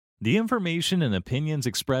The information and opinions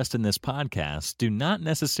expressed in this podcast do not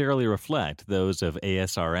necessarily reflect those of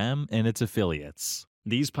ASRM and its affiliates.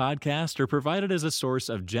 These podcasts are provided as a source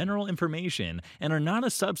of general information and are not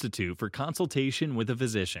a substitute for consultation with a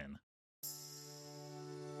physician.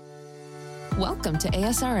 Welcome to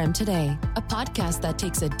ASRM Today, a podcast that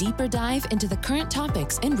takes a deeper dive into the current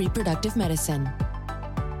topics in reproductive medicine.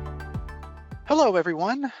 Hello,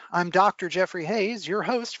 everyone. I'm Dr. Jeffrey Hayes, your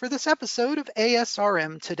host for this episode of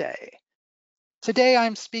ASRM Today. Today,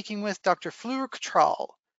 I'm speaking with Dr. Fleur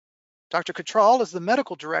Cattrall. Dr. Cattrall is the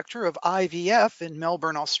medical director of IVF in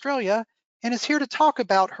Melbourne, Australia, and is here to talk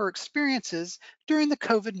about her experiences during the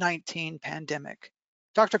COVID-19 pandemic.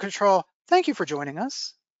 Dr. Cattrall, thank you for joining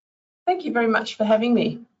us. Thank you very much for having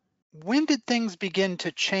me. When did things begin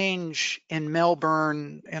to change in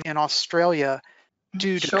Melbourne and in Australia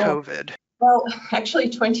due to COVID? Well, actually,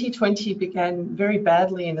 2020 began very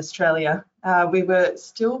badly in Australia. We were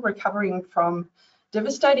still recovering from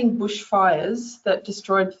devastating bushfires that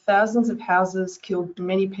destroyed thousands of houses, killed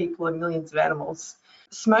many people and millions of animals.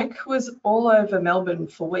 Smoke was all over Melbourne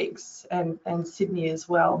for weeks and Sydney as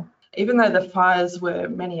well. Even though the fires were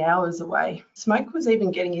many hours away, smoke was even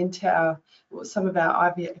getting into some of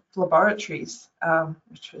our IVF laboratories,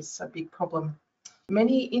 which was a big problem.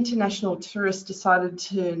 Many international tourists decided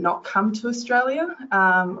to not come to Australia.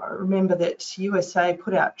 I remember that USA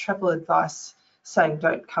put out travel advice saying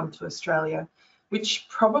don't come to Australia, which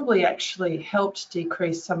probably actually helped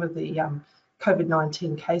decrease some of the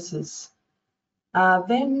COVID-19 cases.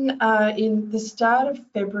 Then in the start of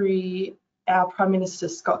February, our Prime Minister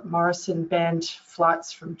Scott Morrison banned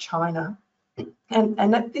flights from China.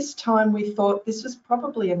 And at this time, we thought this was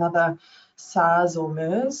probably another SARS or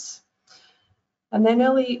MERS. And then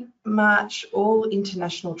early March, all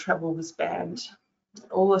international travel was banned.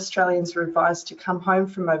 All Australians were advised to come home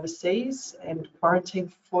from overseas and quarantine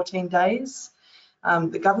for 14 days.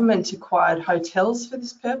 The government acquired hotels for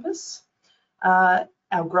this purpose. Our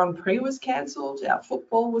Grand Prix was cancelled, our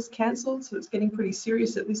football was cancelled, so it's getting pretty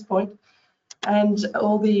serious at this point. And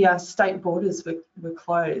all the state borders were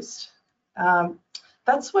closed.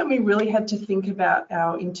 That's when we really had to think about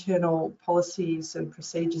our internal policies and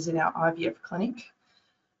procedures in our IVF clinic.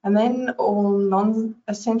 And then all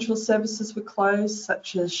non-essential services were closed,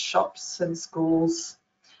 such as shops and schools,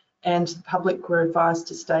 and the public were advised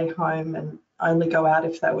to stay home and only go out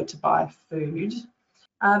if they were to buy food.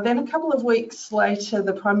 Then a couple of weeks later,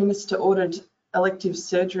 the Prime Minister ordered elective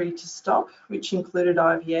surgery to stop, which included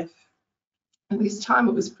IVF. At this time,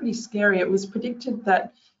 it was pretty scary. It was predicted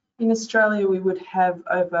that in Australia, we would have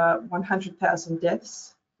over 100,000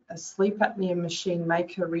 deaths. A sleep apnea machine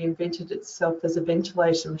maker reinvented itself as a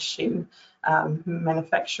ventilator machine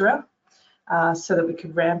manufacturer so that we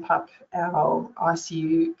could ramp up our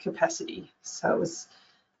ICU capacity. So it was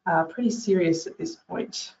pretty serious at this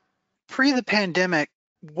point. Pre the pandemic,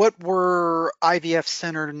 what were IVF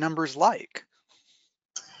center numbers like?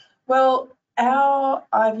 Well, our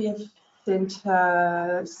IVF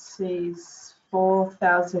centre sees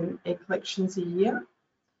 4,000 egg collections a year.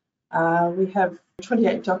 We have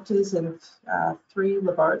 28 doctors and 3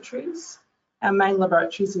 laboratories. Our main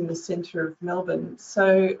laboratory is in the centre of Melbourne.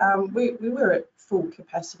 So we were at full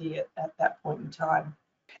capacity at that point in time.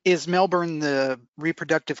 Is Melbourne the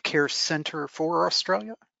reproductive care centre for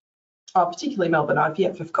Australia? Oh, particularly Melbourne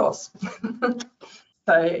IVF, of course.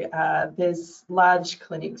 So there's large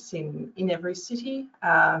clinics in every city,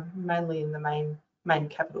 mainly in the main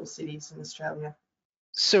capital cities in Australia.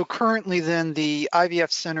 So currently then the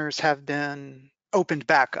IVF centers have been opened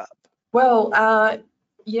back up? Well,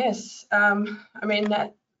 yes.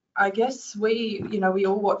 I guess we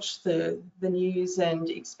all watched the news and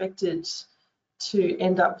expected to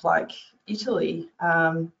end up like Italy.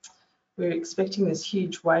 We're expecting this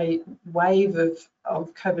huge wave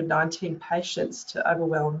of COVID-19 patients to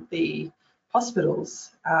overwhelm the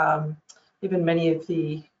hospitals. Even many of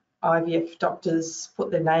the IVF doctors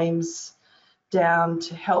put their names down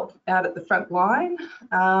to help out at the front line.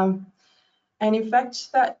 And in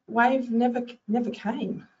fact, that wave never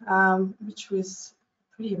came, which was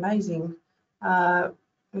pretty amazing.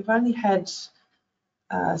 We've only had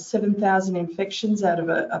 7,000 infections out of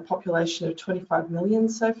a population of 25 million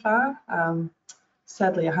so far.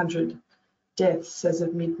 Sadly, 100 deaths as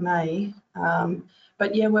of mid-May.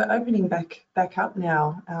 But yeah, we're opening back up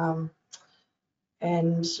now.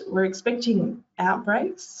 And we're expecting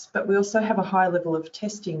outbreaks, but we also have a high level of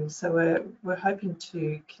testing, so we're hoping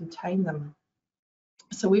to contain them.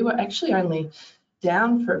 So we were actually only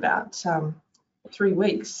down for about 3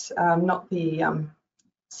 weeks, not the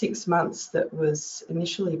 6 months that was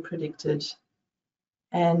initially predicted.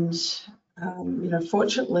 And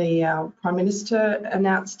Fortunately, our Prime Minister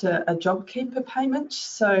announced a JobKeeper payment.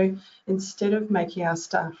 So instead of making our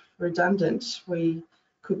staff redundant, we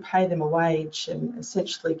could pay them a wage and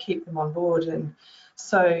essentially keep them on board. And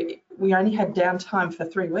so we only had downtime for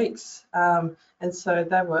 3 weeks, and so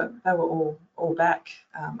they were all back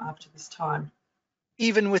after this time.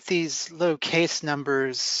 Even with these low case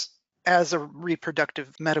numbers, as a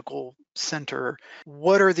reproductive medical center,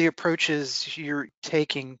 what are the approaches you're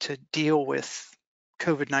taking to deal with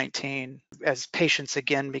COVID-19 as patients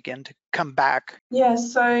again begin to come back? Yeah,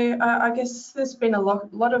 so I guess there's been a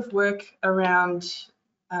lot of work around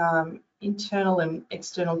internal and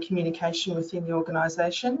external communication within the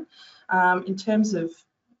organisation. In terms of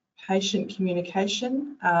patient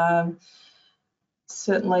communication,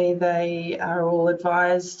 certainly they are all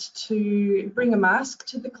advised to bring a mask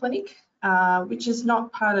to the clinic, which is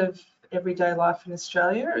not part of everyday life in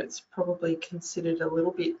Australia. It's probably considered a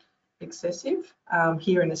little bit excessive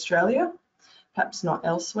here in Australia, perhaps not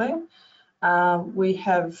elsewhere. We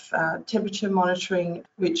have temperature monitoring,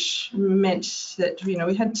 which meant that we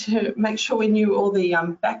had to make sure we knew all the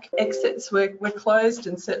back exits were closed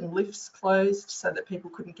and certain lifts closed so that people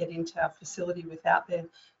couldn't get into our facility without their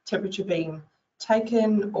temperature being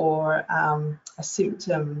taken or a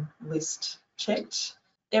symptom list checked.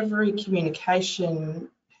 Every communication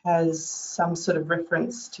has some sort of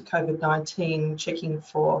reference to COVID-19, checking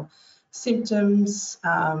for symptoms.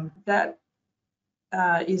 That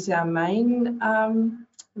is our main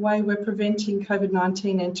way we're preventing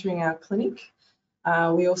COVID-19 entering our clinic.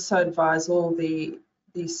 We also advise all the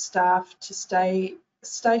staff to stay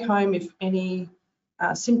home if any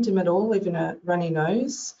symptom at all, even a runny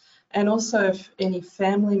nose. And also if any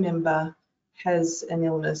family member has an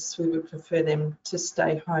illness, we would prefer them to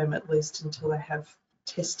stay home at least until they have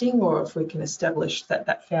testing, or if we can establish that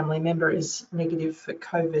that family member is negative for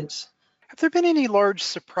COVID. Have there been any large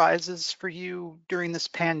surprises for you during this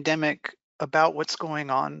pandemic about what's going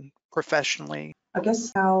on professionally? I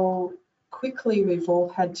guess how quickly we've all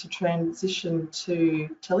had to transition to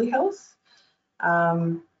telehealth.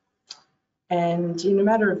 And in a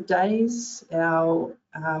matter of days, our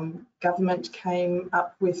government came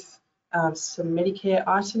up with some Medicare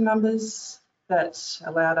item numbers that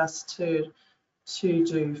allowed us to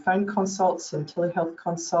do phone consults and telehealth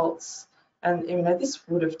consults. And this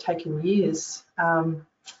would have taken years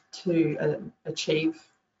to achieve,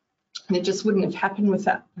 and it just wouldn't have happened with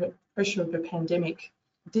that pressure of a pandemic.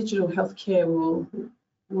 Digital healthcare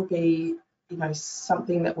will be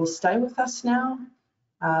something that will stay with us now.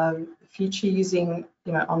 Future using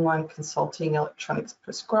online consulting, electronic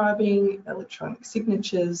prescribing, electronic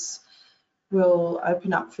signatures will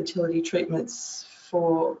open up fertility treatments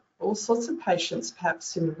for all sorts of patients,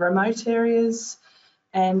 perhaps in remote areas.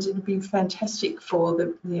 And it would be fantastic for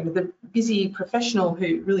the busy professional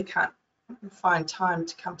who really can't find time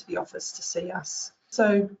to come to the office to see us.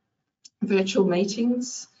 So virtual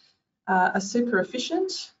meetings are super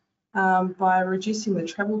efficient by reducing the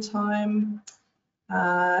travel time.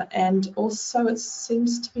 And also it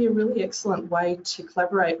seems to be a really excellent way to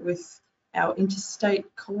collaborate with our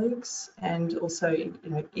interstate colleagues and also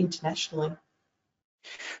internationally.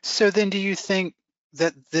 So then do you think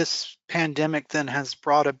that this pandemic then has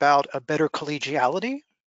brought about a better collegiality?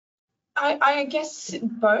 I guess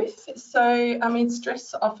both. So,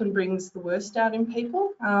 stress often brings the worst out in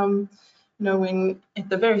people. When at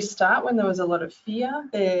the very start, when there was a lot of fear,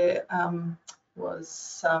 there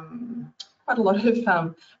was quite a lot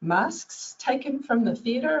of masks taken from the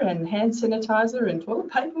theatre, and hand sanitizer and toilet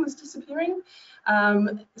paper was disappearing.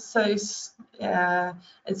 And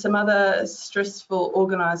some other stressful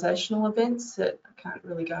organisational events that I can't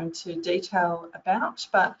really go into detail about,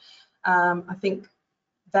 but I think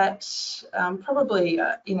that probably,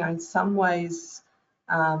 in some ways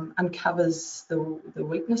uncovers the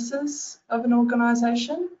weaknesses of an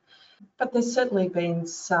organisation. But there's certainly been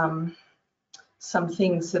some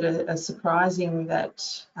things that are surprising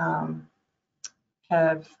that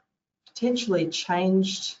have potentially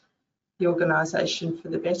changed the organisation for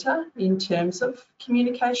the better in terms of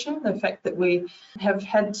communication. The fact that we have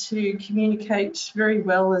had to communicate very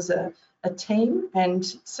well as a team, and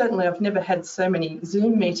certainly I've never had so many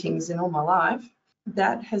Zoom meetings in all my life.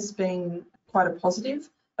 That has been quite a positive.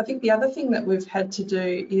 I think the other thing that we've had to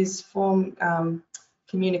do is form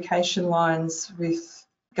communication lines with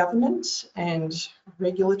government and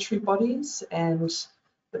regulatory bodies and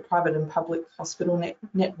the private and public hospital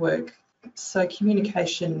network. So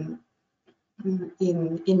communication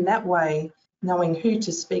in that way, knowing who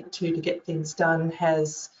to speak to get things done,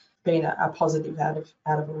 has been a positive out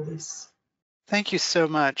of all this. Thank you so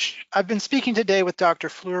much. I've been speaking today with Dr.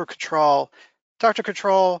 Fleur Cattrall. Dr.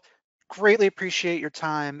 Cattrall, greatly appreciate your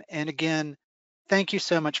time. And again, thank you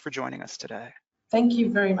so much for joining us today. Thank you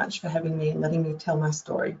very much for having me and letting me tell my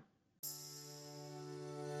story.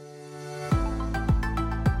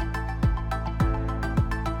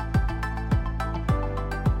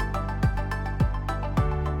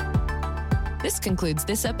 This concludes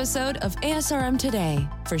this episode of ASRM Today.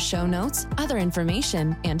 For show notes, other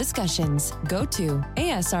information, and discussions, go to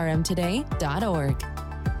asrmtoday.org.